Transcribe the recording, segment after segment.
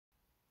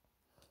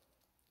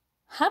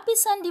Happy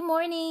Sunday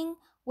morning!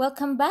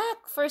 Welcome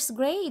back, first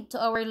grade, to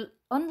our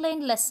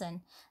online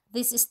lesson.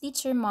 This is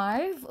Teacher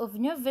Marv of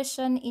New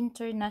Vision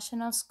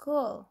International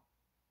School.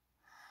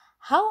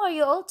 How are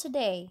you all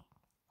today?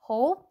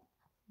 Hope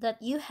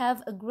that you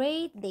have a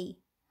great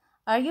day.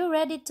 Are you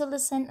ready to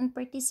listen and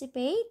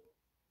participate?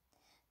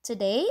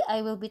 Today,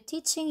 I will be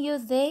teaching you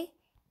the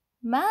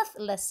math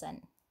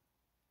lesson.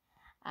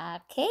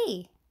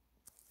 Okay.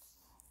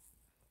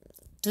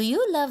 Do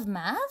you love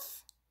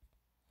math?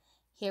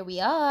 Here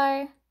we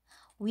are.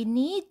 We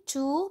need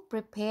to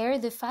prepare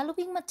the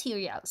following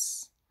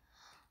materials.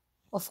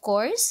 Of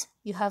course,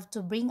 you have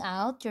to bring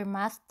out your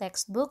math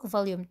textbook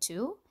volume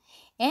 2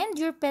 and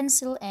your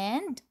pencil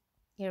and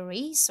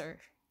eraser.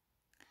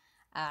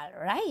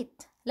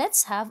 Alright,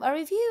 let's have a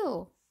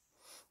review.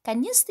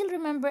 Can you still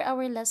remember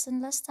our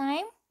lesson last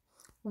time?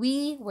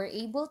 We were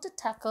able to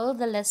tackle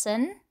the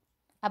lesson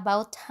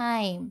about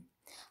time.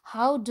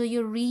 How do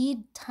you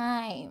read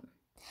time?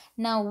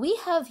 Now we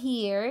have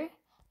here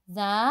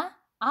the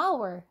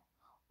hour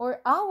or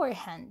hour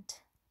hand.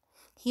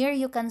 Here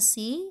you can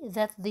see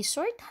that the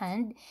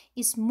shorthand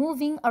is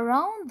moving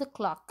around the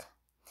clock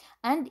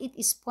and it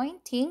is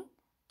pointing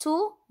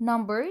to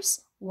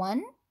numbers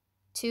 1,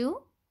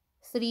 2,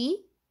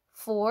 3,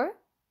 4,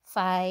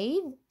 5,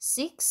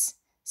 6,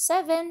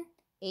 7,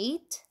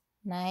 8,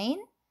 9,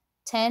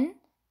 10,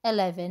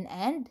 11,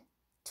 and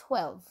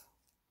 12.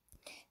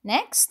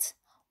 Next,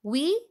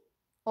 we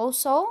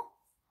also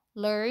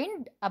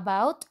learned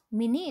about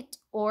minute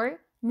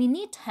or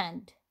minute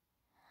hand.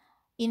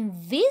 In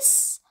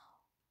this,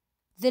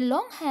 the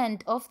long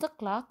hand of the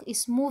clock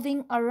is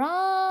moving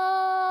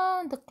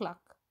around the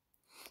clock,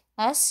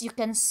 as you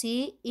can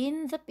see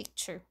in the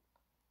picture.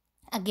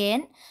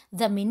 Again,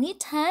 the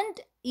minute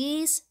hand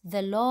is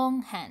the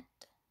long hand.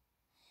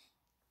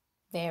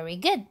 Very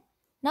good.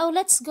 Now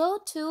let's go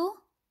to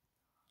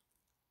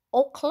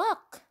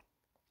o'clock.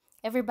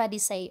 Everybody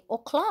say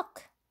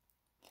o'clock.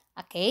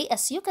 Okay,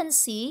 as you can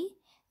see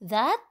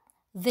that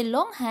the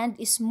long hand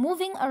is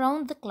moving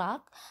around the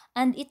clock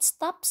and it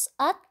stops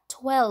at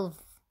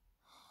 12.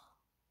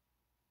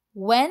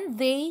 When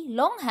the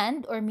long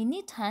hand or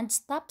minute hand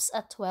stops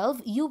at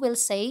 12, you will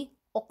say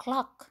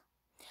o'clock.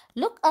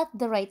 Look at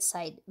the right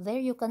side. There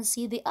you can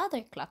see the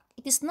other clock.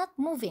 It is not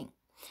moving,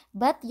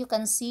 but you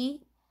can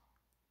see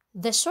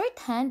the short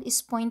hand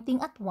is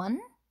pointing at 1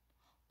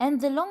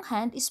 and the long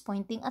hand is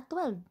pointing at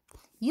 12.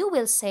 You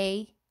will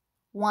say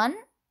 1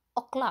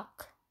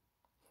 o'clock.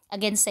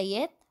 Again, say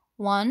it.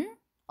 1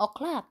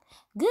 o'clock.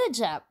 Good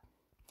job.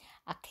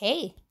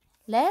 Okay,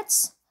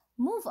 let's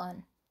move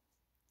on.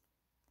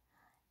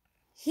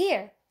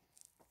 Here,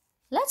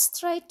 let's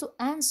try to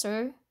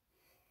answer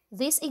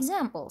these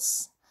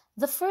examples.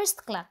 The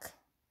first clock.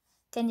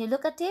 Can you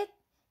look at it?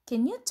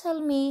 Can you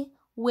tell me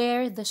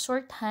where the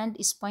short hand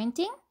is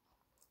pointing?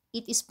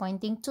 It is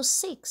pointing to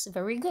 6.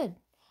 Very good.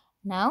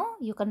 Now,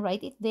 you can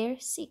write it there,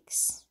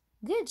 6.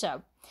 Good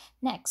job.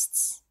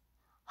 Next,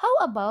 how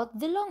about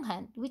the long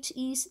hand, which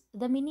is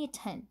the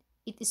minute hand?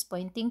 It is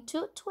pointing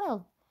to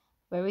 12.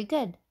 Very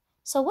good.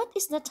 So, what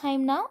is the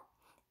time now?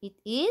 It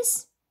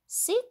is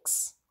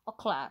 6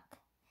 o'clock.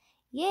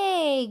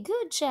 Yay!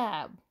 Good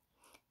job.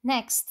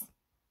 Next,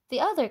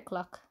 the other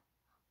clock.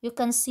 You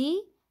can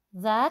see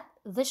that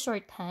the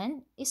short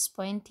hand is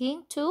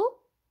pointing to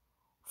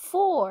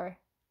 4.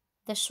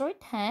 The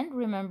short hand,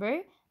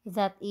 remember,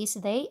 that is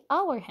the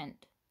hour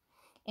hand.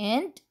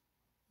 And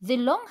the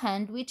long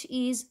hand, which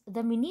is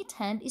the minute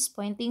hand, is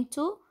pointing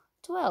to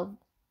 12.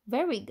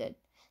 Very good.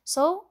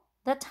 So,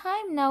 the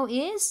time now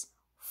is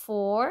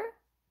 4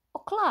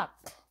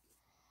 o'clock.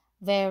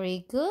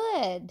 Very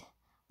good.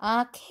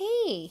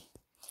 Okay.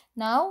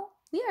 Now,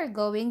 we are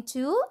going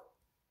to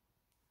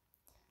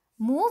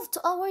move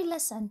to our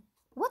lesson.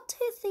 What do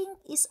you think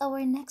is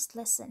our next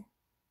lesson?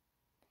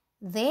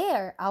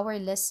 There, our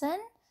lesson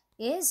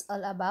is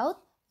all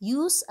about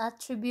use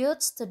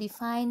attributes to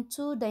define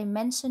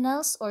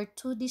two-dimensionals or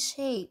 2D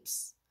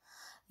shapes.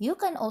 You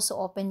can also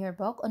open your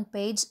book on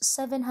page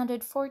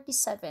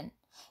 747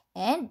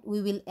 and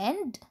we will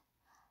end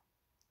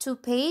to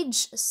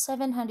page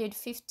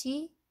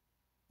 752.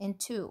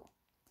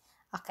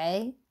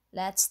 Okay,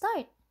 let's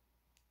start.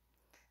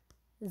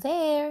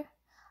 There,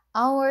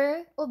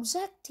 our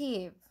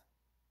objective.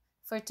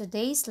 For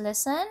today's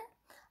lesson,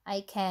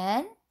 I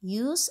can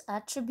use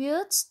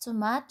attributes to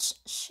match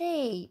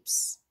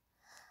shapes.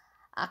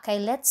 Okay,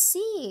 let's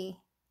see.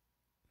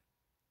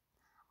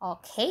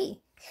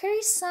 Okay,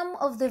 here's some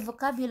of the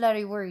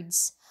vocabulary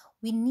words.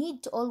 We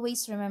need to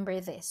always remember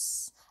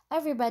this.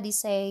 Everybody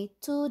say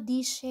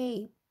 2D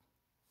shape.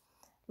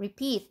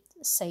 Repeat,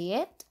 say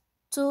it.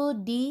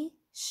 2D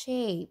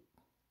shape.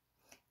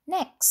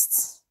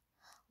 Next,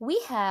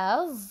 we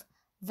have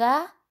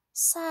the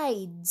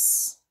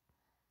sides.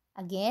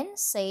 Again,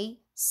 say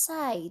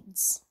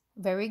sides.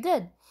 Very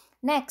good.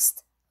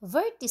 Next,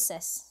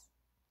 vertices.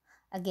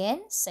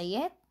 Again, say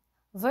it.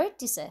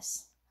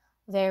 Vertices.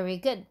 Very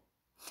good.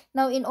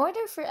 Now, in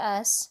order for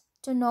us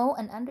to know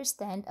and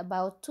understand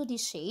about 2D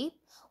shape,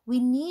 we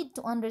need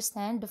to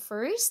understand the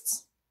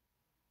first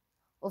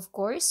Of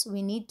course,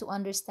 we need to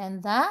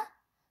understand the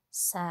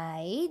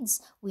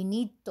sides. We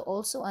need to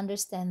also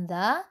understand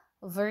the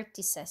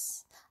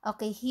vertices.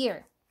 Okay,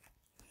 here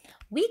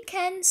we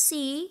can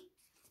see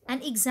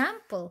an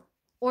example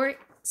or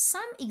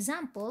some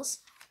examples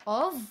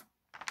of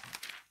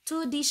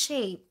 2D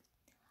shape.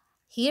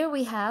 Here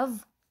we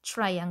have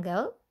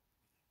triangle.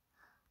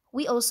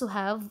 We also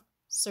have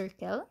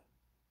circle.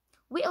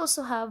 We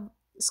also have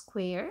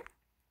square.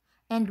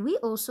 And we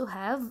also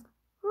have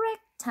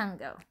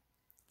rectangle.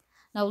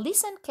 Now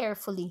listen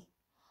carefully.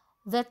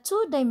 The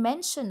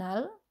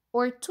two-dimensional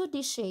or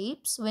 2D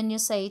shapes, when you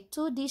say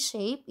 2D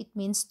shape, it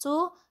means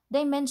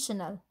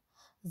two-dimensional.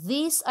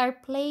 These are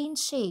plane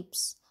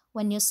shapes.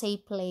 When you say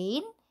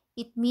plane,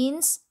 it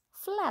means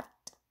flat.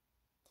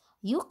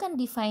 You can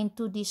define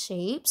 2D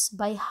shapes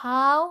by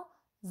how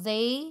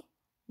they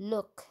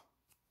look.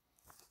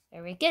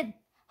 Very good.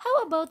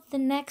 How about the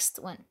next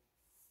one?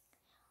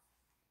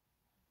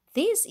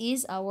 This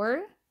is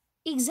our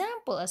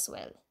example as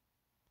well.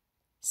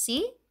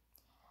 See?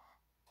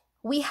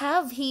 We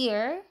have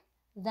here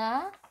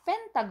the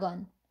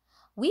pentagon.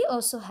 We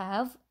also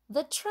have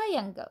the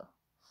triangle.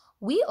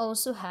 We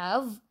also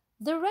have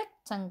the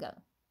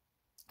rectangle.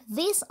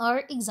 These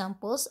are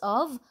examples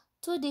of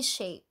 2D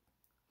shape.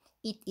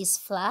 It is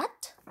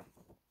flat,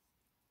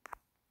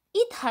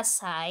 it has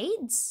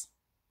sides,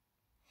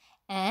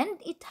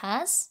 and it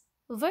has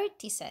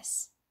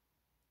vertices.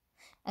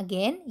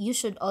 Again, you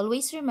should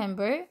always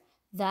remember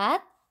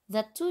that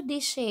the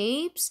 2D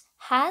shapes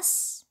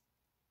has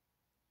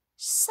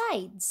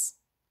sides,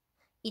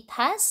 it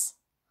has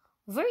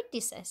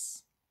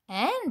vertices,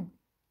 and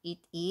it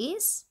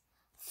is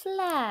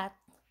flat.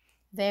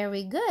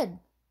 Very good.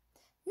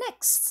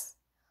 Next,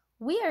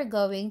 we are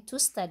going to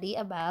study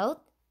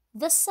about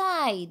the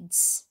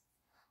sides.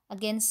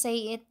 Again,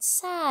 say it,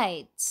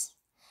 sides.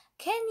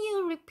 Can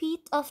you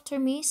repeat after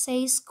me?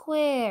 Say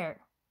square.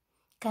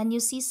 Can you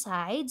see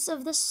sides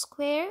of the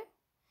square?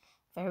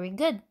 Very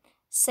good.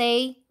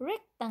 Say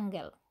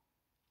rectangle.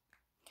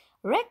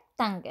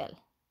 Rectangle.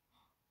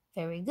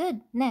 Very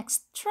good.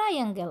 Next,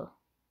 triangle.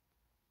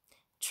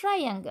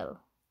 Triangle.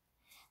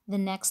 The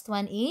next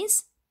one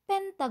is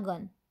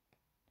pentagon.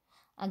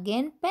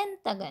 Again,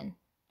 pentagon.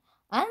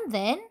 And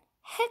then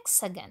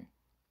hexagon.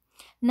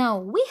 Now,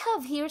 we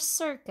have here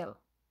circle.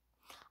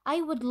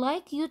 I would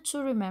like you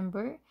to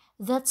remember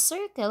that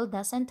circle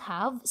doesn't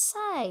have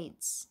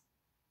sides.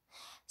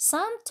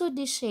 Some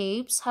 2D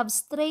shapes have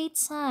straight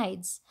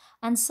sides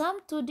and some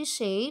 2D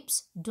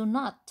shapes do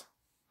not.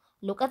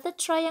 Look at the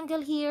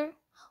triangle here.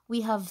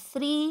 We have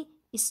 3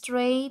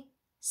 straight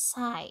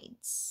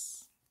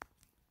sides.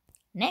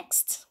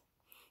 Next,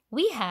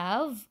 we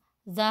have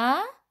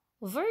the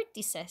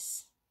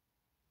vertices.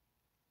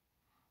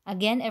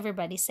 Again,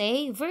 everybody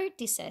say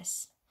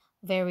vertices.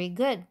 Very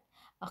good.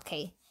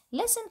 Okay,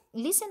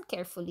 listen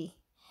carefully.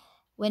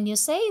 When you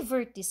say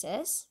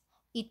vertices,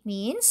 it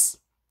means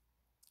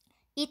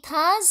it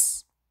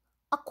has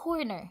a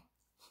corner.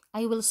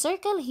 I will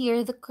circle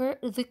here the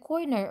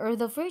corner or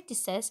the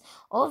vertices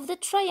of the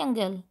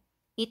triangle.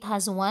 It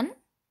has 1,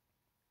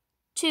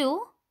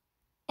 2,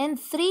 and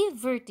 3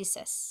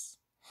 vertices.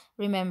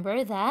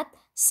 Remember that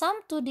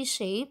some 2D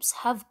shapes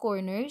have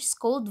corners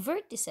called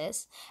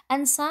vertices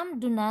and some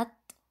do not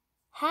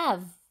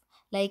have.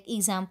 Like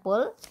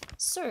example,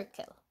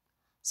 circle.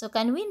 So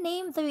can we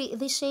name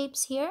the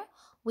shapes here?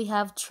 We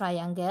have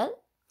triangle,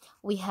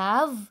 we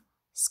have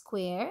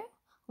square,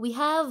 we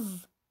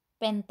have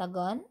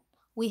pentagon,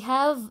 we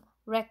have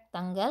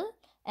rectangle,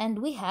 and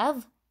we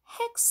have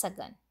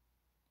hexagon.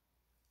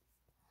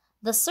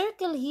 The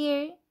circle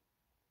here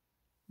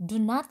do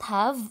not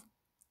have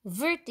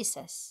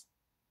vertices.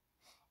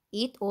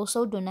 It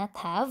also do not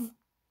have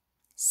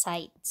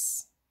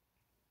sides.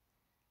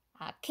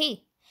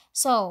 Okay,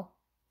 so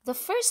the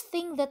first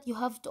thing that you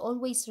have to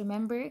always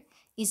remember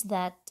is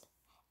that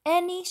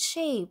any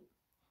shape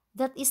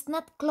that is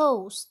not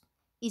closed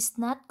is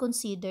not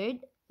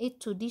considered a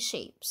 2D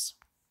shapes.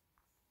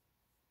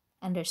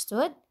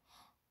 Understood?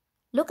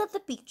 Look at the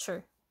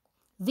picture.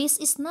 This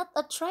is not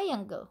a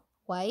triangle.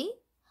 Why?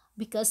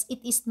 Because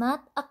it is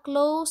not a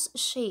closed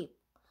shape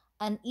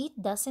and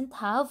it doesn't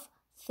have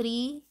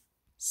 3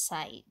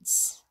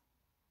 sides.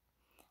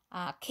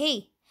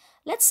 Okay,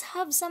 let's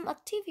have some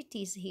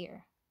activities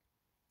here.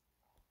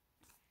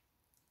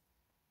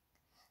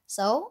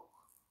 So,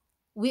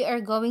 we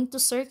are going to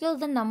circle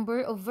the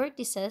number of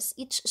vertices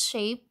each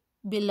shape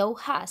below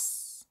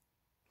has.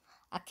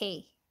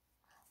 Okay,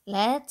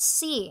 let's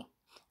see.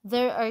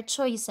 There are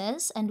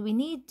choices and we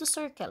need to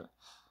circle.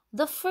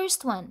 The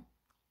first one,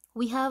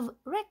 we have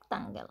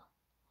rectangle.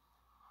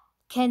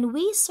 Can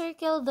we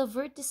circle the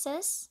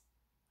vertices?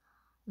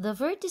 The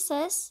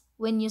vertices,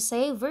 when you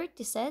say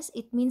vertices,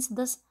 it means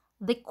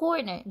the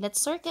corner.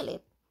 Let's circle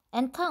it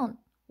and count.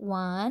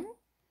 1,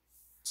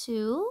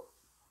 2,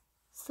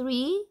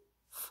 3,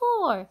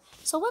 4.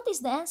 So what is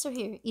the answer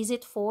here? Is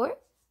it 4,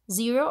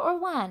 0, or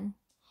 1?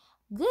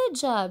 Good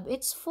job.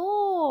 It's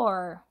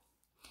 4.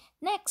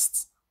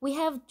 Next, we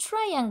have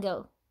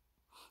triangle.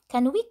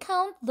 Can we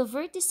count the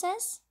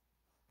vertices?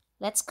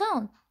 Let's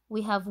count.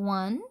 We have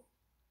 1,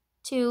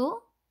 2,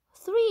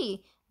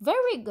 3.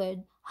 Very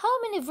good.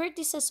 How many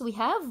vertices we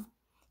have?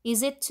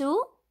 Is it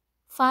 2,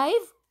 5,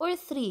 or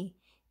 3?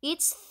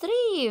 It's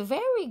 3.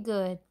 Very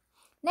good.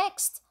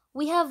 Next,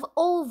 we have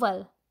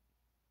oval.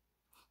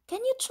 Can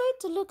you try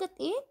to look at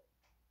it?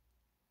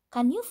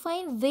 Can you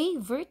find the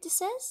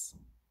vertices?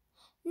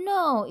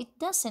 No, it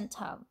doesn't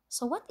have.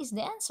 So what is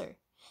the answer?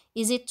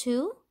 Is it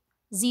 2,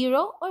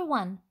 0, or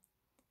 1?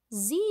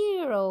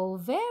 0.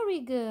 Very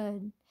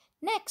good.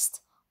 Next,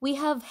 we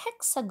have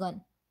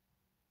hexagon.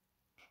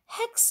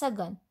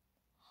 Hexagon.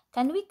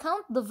 Can we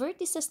count the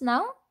vertices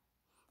now?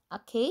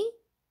 Okay.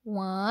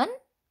 1,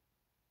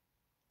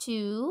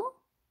 2,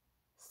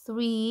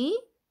 3,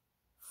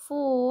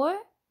 4,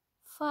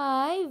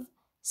 5,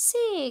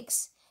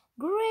 6.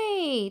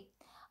 Great.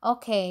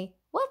 Okay.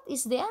 What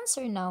is the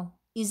answer now?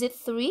 Is it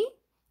 3?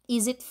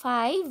 Is it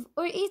 5?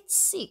 Or it's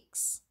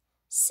 6?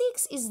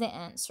 6 is the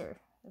answer.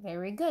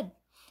 Very good.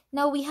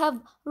 Now we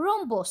have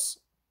rhombus.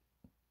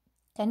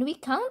 Can we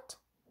count?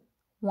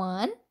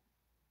 1,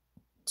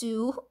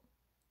 2,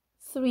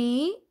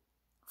 3,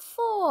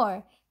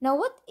 4. Now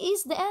what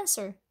is the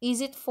answer?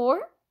 Is it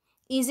 4?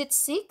 Is it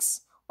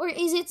 6? Or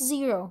is it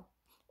 0?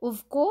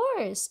 Of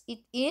course, it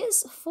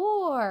is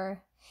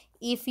 4.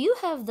 If you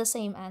have the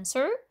same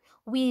answer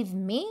with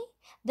me,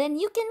 then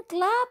you can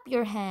clap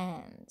your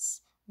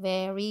hands.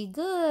 Very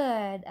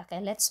good. Okay,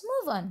 let's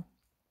move on.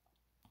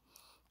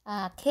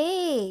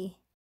 Okay.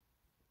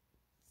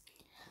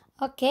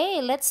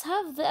 Okay, let's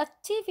have the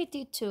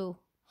activity 2.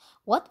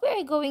 What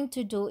we're going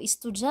to do is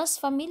to just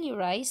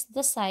familiarize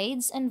the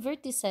sides and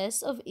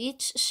vertices of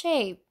each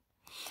shape.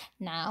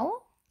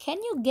 Now, can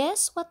you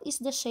guess what is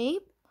the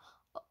shape?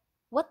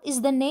 What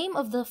is the name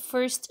of the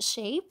first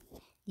shape?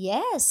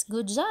 Yes,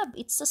 good job.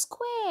 It's a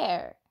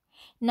square.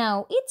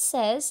 Now, it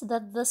says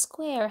that the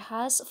square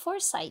has 4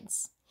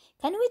 sides.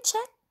 Can we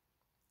check?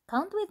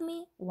 Count with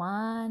me.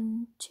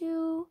 1,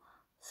 2,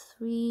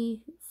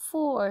 3,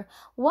 4.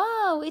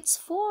 Wow, it's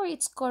 4.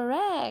 It's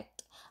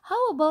correct.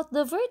 How about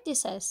the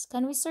vertices?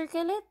 Can we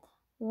circle it?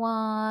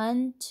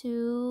 1,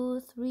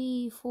 2,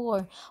 3,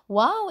 4.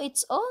 Wow,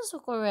 it's also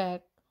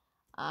correct.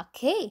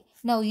 Okay,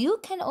 now you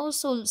can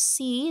also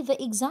see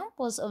the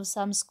examples of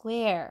some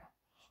square.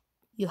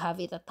 You have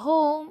it at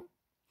home.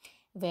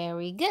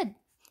 Very good.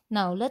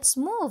 Now let's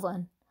move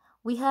on.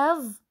 We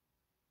have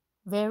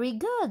very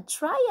good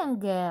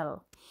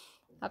triangle.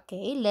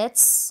 Okay,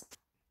 let's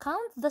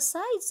count the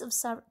sides of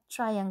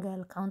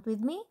triangle. Count with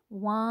me.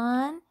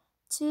 1,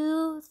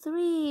 2,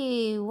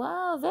 3.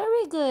 Wow,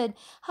 very good.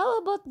 How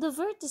about the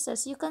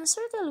vertices? You can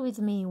circle with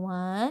me.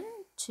 1,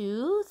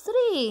 2,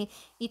 3.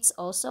 It's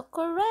also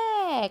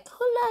correct.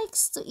 Who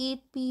likes to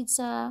eat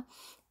pizza?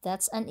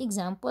 That's an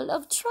example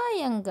of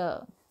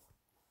triangle.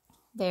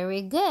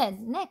 Very good.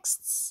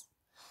 Next.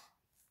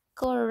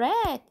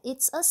 Correct.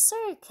 It's a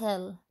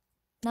circle.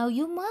 Now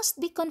you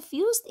must be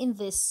confused in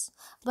this,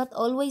 but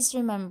always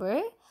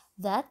remember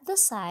that the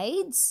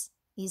sides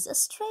is a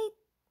straight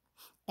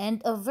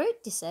and a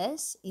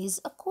vertices is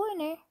a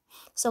corner.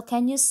 So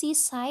can you see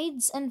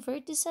sides and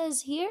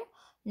vertices here?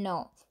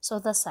 No. So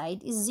the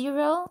side is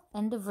 0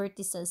 and the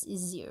vertices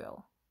is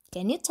 0.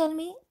 Can you tell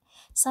me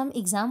some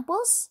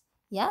examples?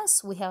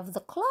 Yes, we have the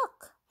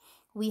clock.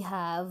 We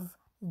have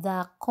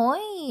the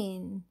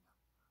coin.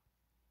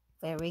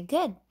 Very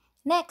good.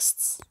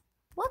 Next,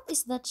 what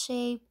is that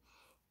shape?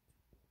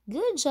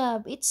 Good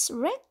job, it's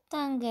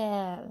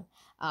rectangle.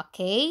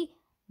 Okay,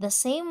 the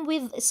same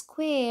with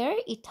square,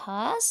 it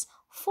has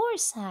 4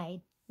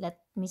 sides.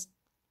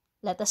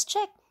 Let us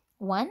check.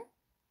 1,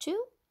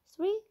 2,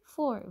 3,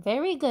 4.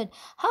 Very good.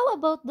 How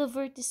about the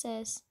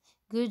vertices?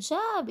 Good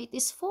job, it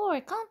is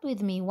 4. Count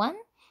with me. 1,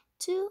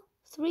 2,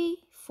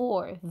 3,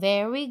 4.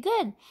 Very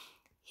good.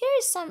 Here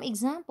are some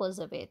examples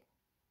of it.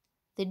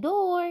 The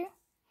door,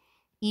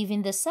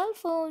 even the cell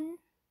phone,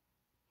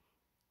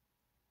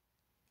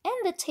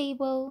 and the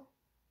table.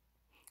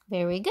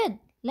 Very good.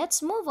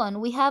 Let's move on.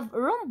 We have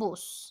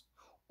rhombus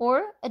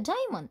or a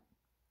diamond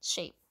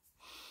shape.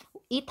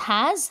 It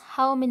has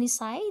how many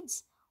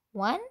sides?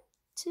 1,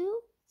 2,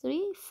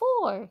 3,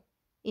 4.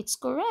 It's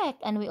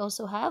correct. And we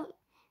also have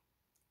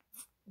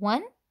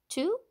 1,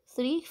 2,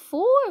 3,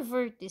 4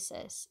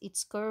 vertices.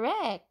 It's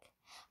correct.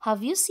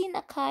 Have you seen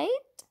a kite?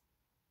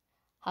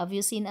 Have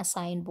you seen a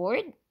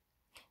signboard?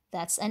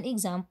 That's an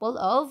example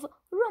of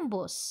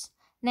rhombus.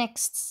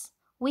 Next,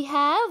 we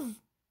have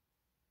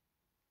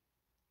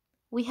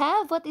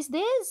what is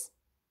this?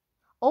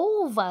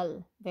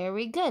 Oval.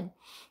 Very good.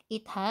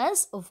 It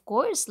has, of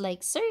course,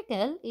 like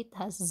circle, it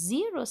has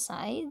 0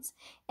 sides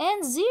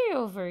and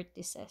 0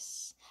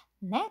 vertices.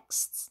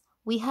 Next,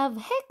 we have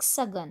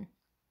hexagon.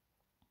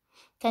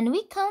 Can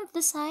we count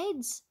the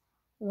sides?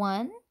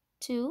 1,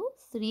 2,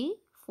 3,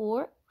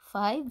 4,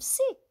 5,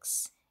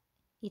 6.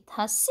 It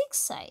has 6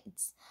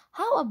 sides.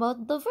 How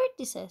about the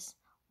vertices?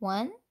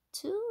 1,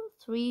 2,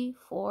 3,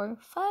 4,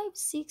 5,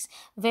 6.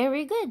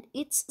 Very good.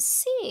 It's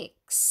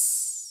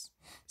 6.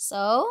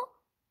 So,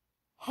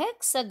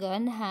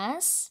 hexagon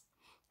has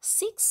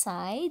 6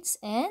 sides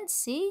and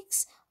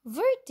 6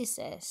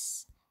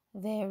 vertices.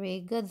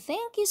 Very good.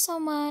 Thank you so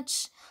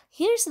much.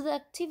 Here's the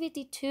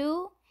activity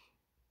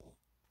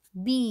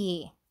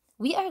 2B.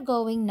 We are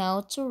going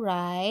now to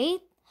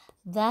write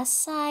the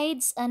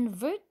sides and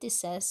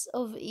vertices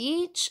of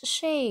each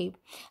shape.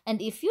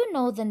 And if you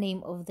know the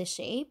name of the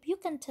shape, you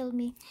can tell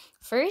me.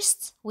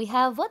 First, we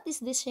have, what is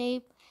the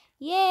shape?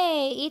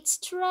 Yay, it's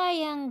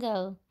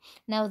triangle.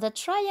 Now the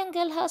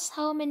triangle has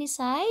how many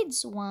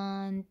sides?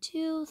 1,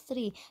 2,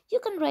 3. You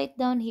can write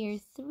down here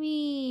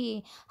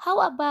 3.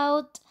 How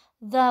about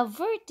the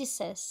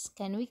vertices?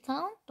 Can we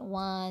count?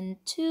 1,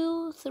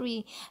 2,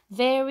 3.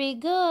 Very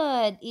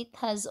good. It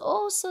has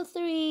also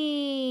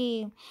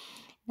 3.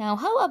 Now,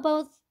 how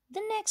about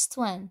the next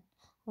one?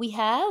 We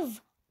have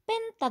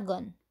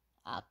pentagon.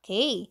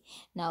 Okay.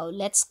 Now,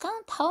 let's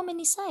count how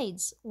many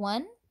sides.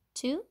 1,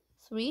 2,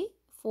 3,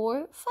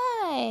 4,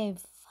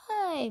 5.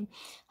 5.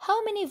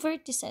 How many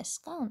vertices?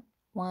 Count.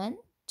 1,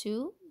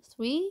 2,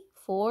 3,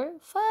 4,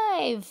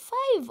 5.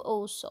 5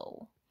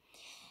 also.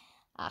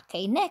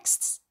 Okay,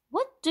 next.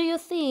 What do you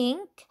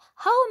think?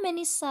 How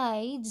many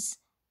sides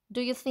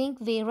do you think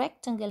the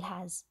rectangle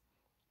has?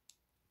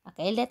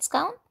 Okay, let's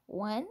count.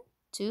 1,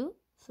 2,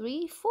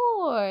 3,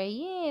 4.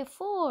 Yeah,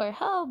 4.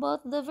 How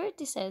about the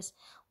vertices?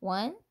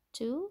 1,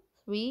 2,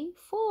 3,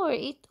 4.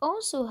 It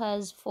also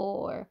has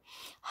 4.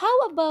 How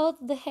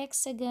about the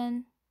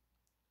hexagon?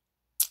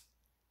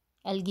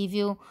 I'll give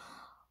you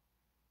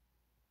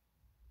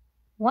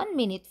 1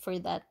 minute for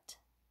that.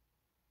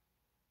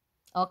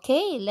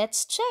 Okay,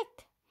 let's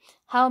check.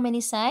 How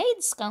many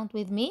sides? Count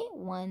with me.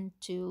 1,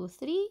 2,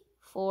 3,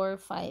 4,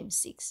 5,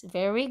 6.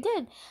 Very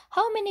good.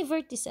 How many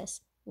vertices?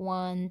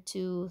 1,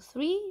 2,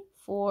 3,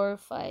 4,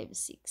 5,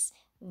 6.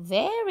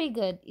 Very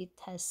good. It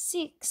has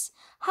 6.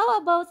 How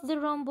about the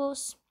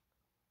rhombus?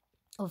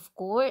 Of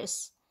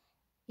course,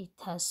 it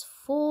has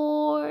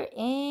 4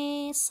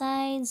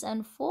 sides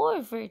and 4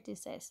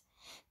 vertices.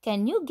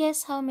 Can you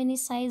guess how many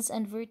sides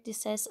and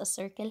vertices a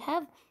circle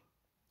have?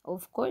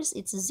 Of course,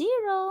 it's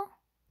 0.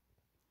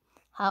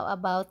 How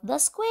about the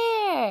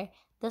square?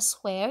 The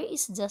square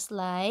is just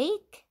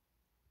like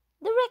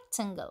the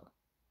rectangle.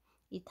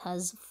 It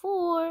has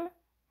 4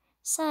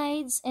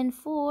 sides and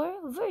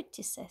 4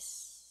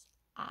 vertices.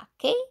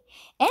 Okay?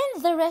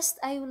 And the rest,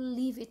 I will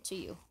leave it to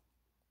you.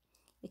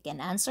 You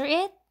can answer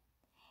it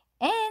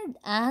and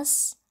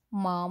ask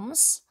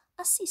mom's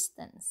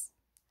assistance.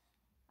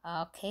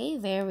 Okay,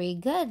 very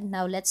good.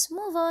 Now let's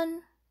move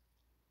on.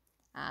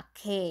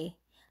 Okay,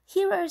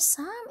 here are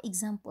some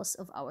examples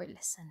of our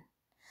lesson.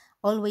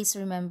 Always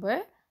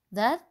remember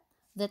that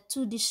the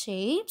 2D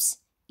shapes,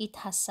 it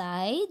has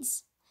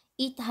sides,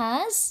 it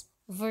has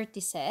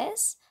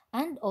vertices,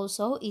 and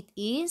also it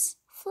is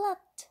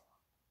flat.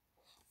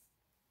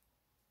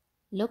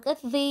 Look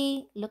at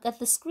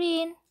the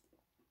screen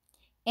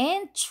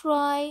and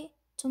try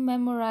to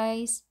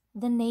memorize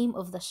the name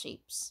of the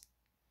shapes.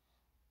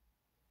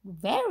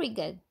 Very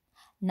good.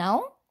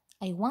 Now,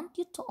 I want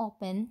you to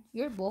open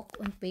your book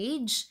on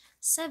page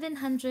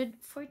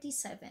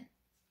 747.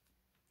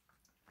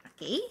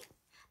 Okay,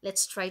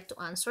 let's try to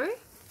answer.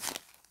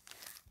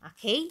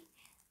 Okay,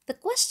 the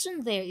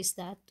question there is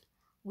that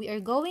we are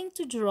going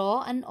to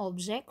draw an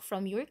object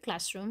from your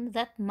classroom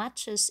that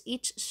matches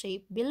each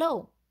shape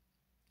below.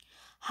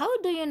 How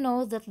do you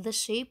know that the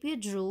shape you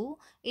drew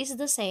is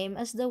the same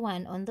as the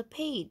one on the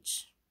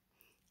page?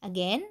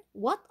 Again,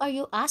 what are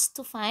you asked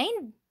to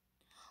find?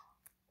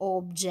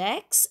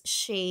 Objects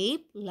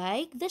shaped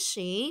like the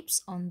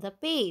shapes on the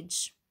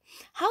page.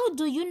 How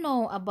do you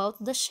know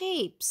about the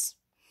shapes?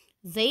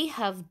 They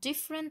have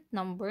different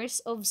numbers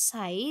of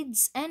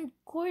sides and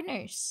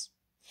corners.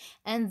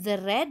 And the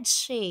red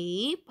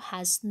shape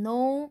has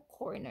no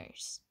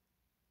corners.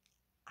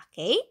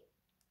 Okay?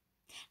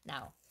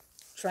 Now,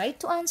 try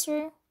to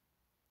answer.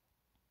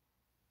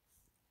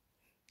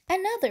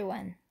 Another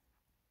one.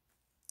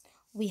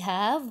 We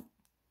have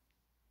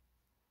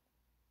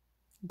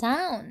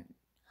down.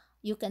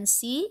 You can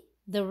see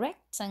the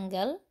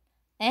rectangle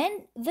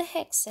and the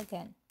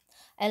hexagon.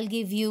 I'll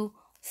give you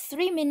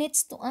 3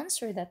 minutes to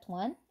answer that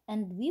one,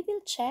 and we will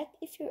check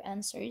if your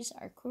answers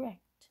are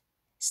correct.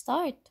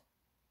 Start.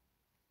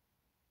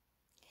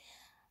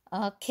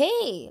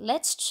 Okay,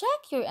 let's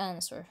check your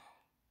answer.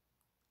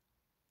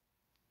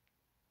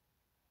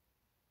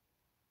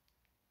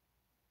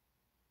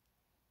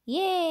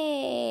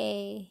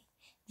 Yay!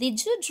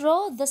 Did you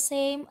draw the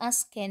same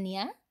as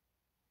Kenya?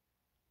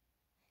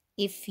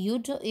 If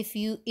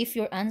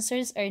your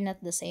answers are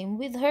not the same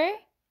with her,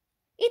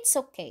 it's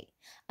okay.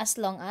 As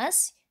long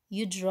as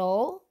you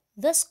draw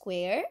the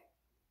square,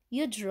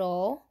 you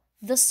draw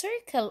the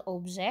circle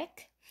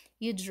object,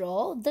 you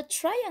draw the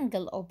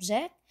triangle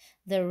object,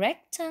 the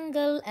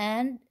rectangle,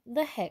 and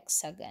the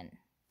hexagon.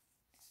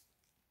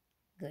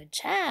 Good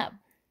job.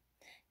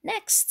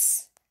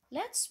 Next,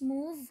 let's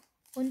move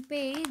on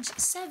page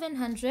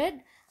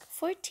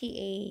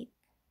 748.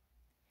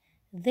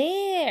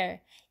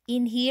 There.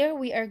 In here,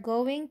 we are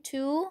going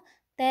to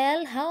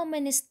tell how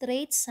many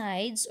straight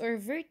sides or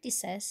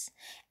vertices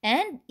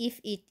and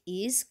if it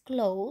is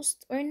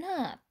closed or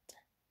not.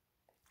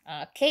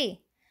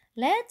 Okay.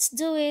 Let's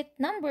do it.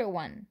 Number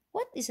 1.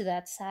 What is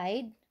that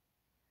side?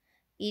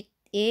 It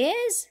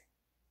is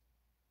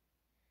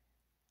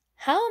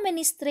how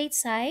many straight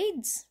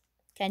sides?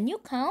 Can you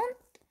count?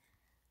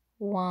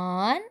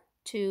 1,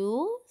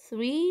 2,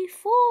 3,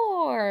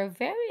 4.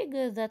 Very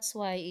good. That's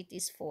why it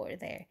is 4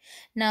 there.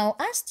 Now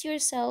ask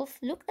yourself,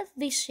 look at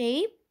the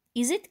shape.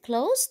 Is it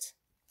closed?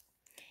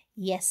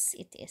 Yes,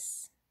 it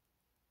is.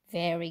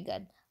 Very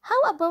good.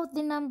 How about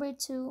the number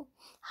 2?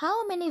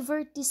 How many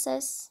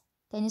vertices?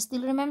 Can you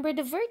still remember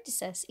the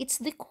vertices? It's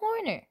the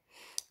corner.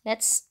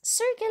 Let's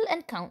circle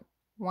and count.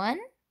 1,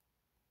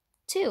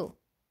 2.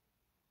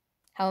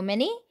 How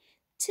many?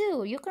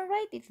 2. You can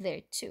write it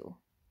there, 2.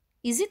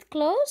 Is it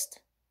closed?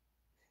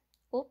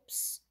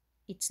 Oops,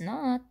 it's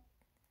not.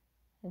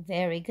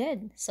 Very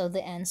good. So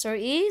the answer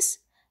is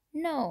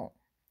no.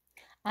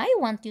 I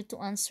want you to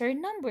answer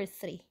number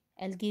 3.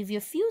 I'll give you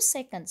a few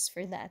seconds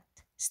for that.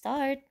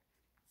 Start.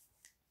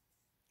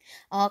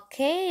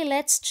 Okay,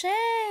 let's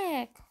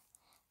check.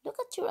 Look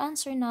at your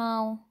answer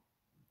now.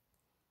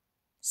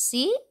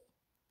 See?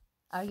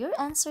 Are your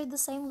answer the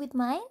same with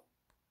mine?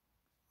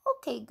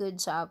 Okay, good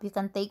job. You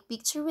can take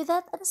picture with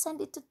that and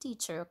send it to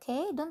teacher,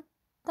 okay? Don't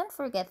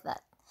forget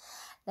that.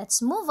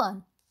 Let's move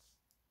on.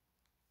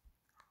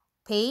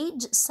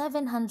 Page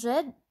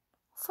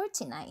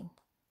 749.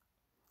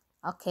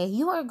 Okay,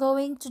 you are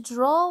going to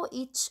draw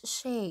each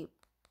shape.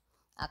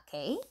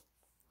 Okay?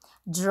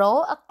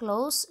 Draw a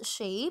closed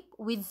shape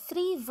with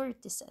 3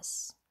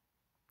 vertices.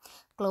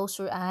 Close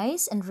your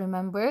eyes and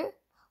remember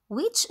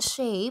which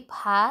shape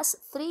has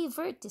 3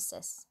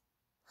 vertices.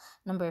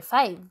 Number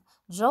 5.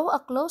 Draw a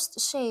closed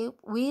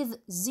shape with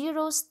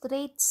 0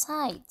 straight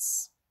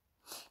sides.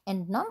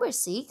 And number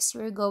 6,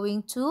 you're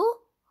going to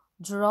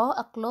draw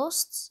a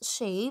closed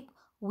shape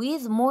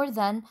with more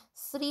than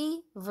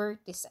 3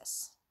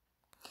 vertices.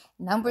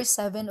 Number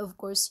 7, of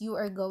course, you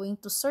are going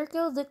to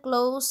circle the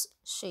closed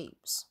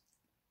shapes.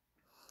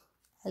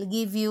 I'll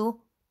give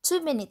you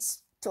 2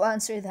 minutes to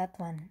answer that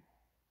one.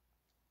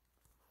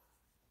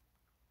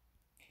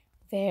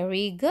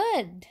 Very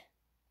good.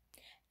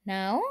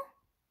 Now,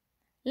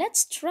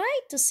 let's try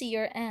to see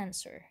your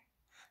answer.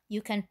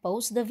 You can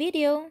pause the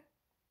video.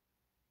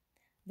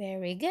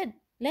 Very good.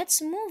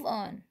 Let's move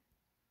on.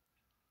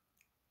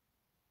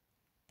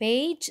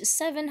 Page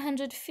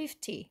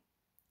 750.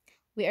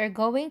 We are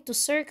going to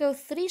circle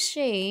 3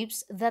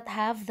 shapes that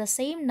have the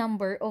same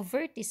number of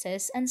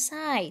vertices and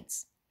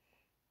sides.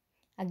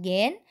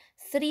 Again,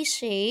 3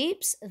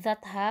 shapes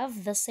that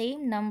have the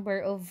same number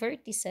of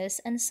vertices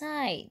and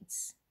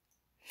sides.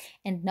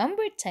 And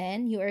number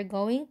 10, you are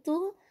going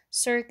to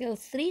circle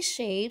 3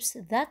 shapes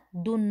that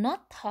do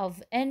not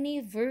have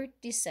any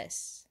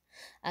vertices.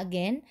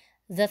 Again,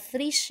 the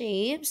 3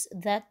 shapes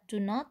that do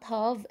not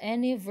have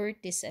any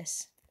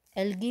vertices.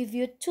 I'll give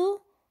you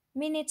 2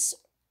 minutes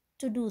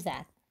to do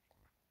that.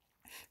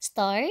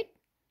 Start.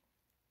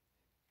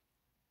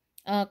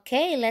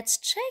 Okay, let's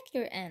check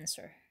your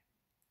answer.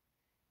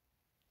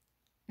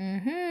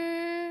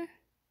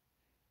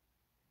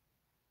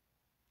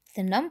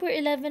 The number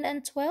 11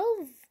 and 12,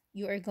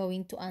 you are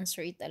going to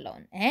answer it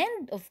alone.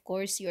 And of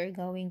course,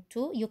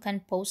 you can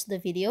pause the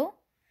video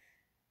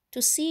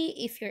to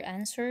see if your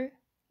answer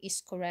is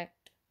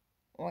correct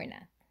or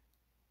not.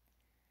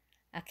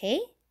 Okay?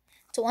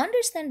 To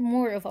understand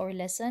more of our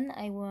lesson,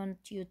 I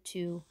want you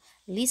to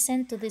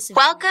listen to this video.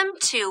 Welcome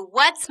to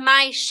What's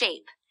My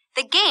Shape?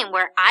 The game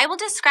where I will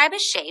describe a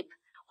shape,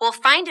 we'll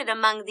find it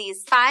among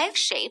these 5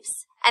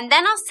 shapes, and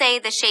then I'll say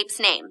the shape's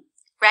name.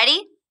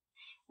 Ready?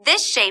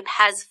 This shape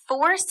has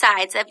 4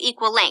 sides of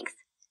equal length.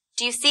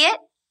 Do you see it?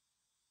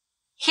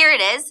 Here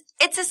it is.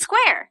 It's a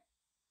square.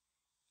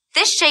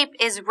 This shape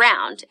is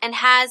round and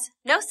has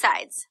no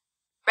sides.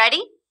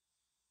 Ready?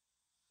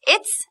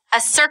 It's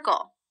a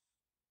circle.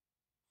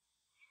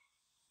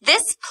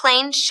 This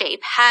plain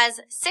shape has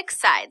 6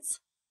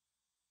 sides.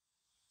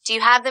 Do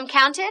you have them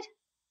counted?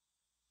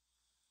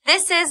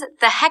 This is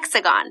the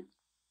hexagon.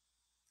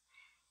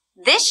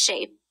 This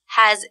shape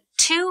has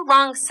 2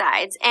 long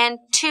sides and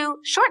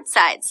 2 short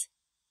sides.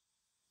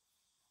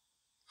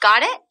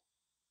 Got it?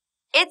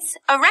 It's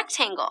a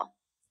rectangle.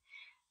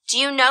 Do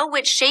you know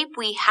which shape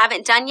we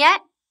haven't done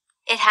yet?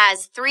 It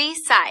has 3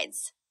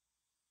 sides.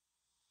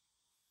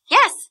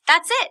 Yes,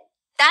 that's it.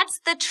 That's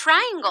the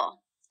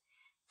triangle.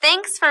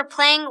 Thanks for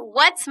playing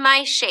What's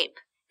My Shape?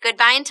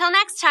 Goodbye until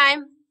next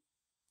time.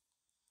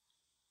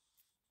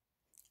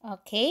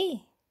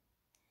 Okay.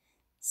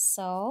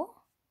 So,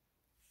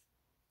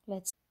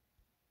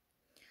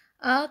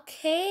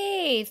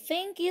 Okay,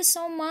 thank you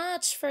so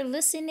much for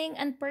listening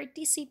and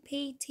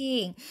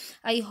participating.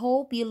 I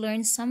hope you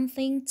learned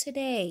something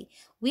today.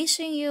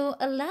 Wishing you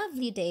a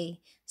lovely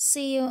day.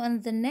 See you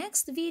on the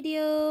next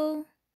video.